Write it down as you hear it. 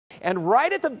And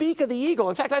right at the beak of the eagle,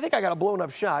 in fact, I think I got a blown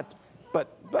up shot, but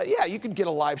yeah, you can get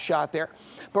a live shot there.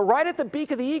 But right at the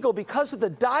beak of the eagle, because of the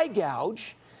dye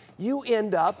gouge, you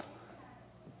end up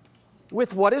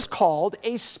with what is called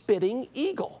a spitting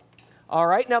eagle. All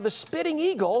right, now the spitting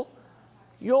eagle,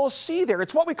 you'll see there,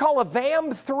 it's what we call a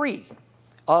VAM3.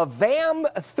 A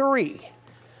VAM3.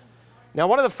 Now,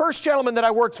 one of the first gentlemen that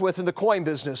I worked with in the coin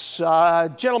business,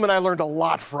 gentleman I learned a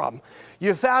lot from.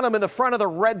 You found him in the front of the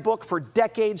Red Book for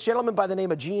decades, gentleman by the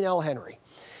name of Gene L. Henry.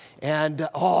 And,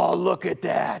 oh, look at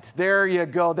that. There you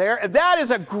go there. That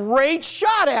is a great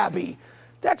shot, Abby.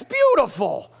 That's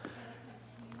beautiful.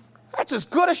 That's as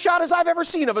good a shot as I've ever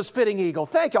seen of a spitting eagle.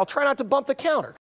 Thank you. I'll try not to bump the counter.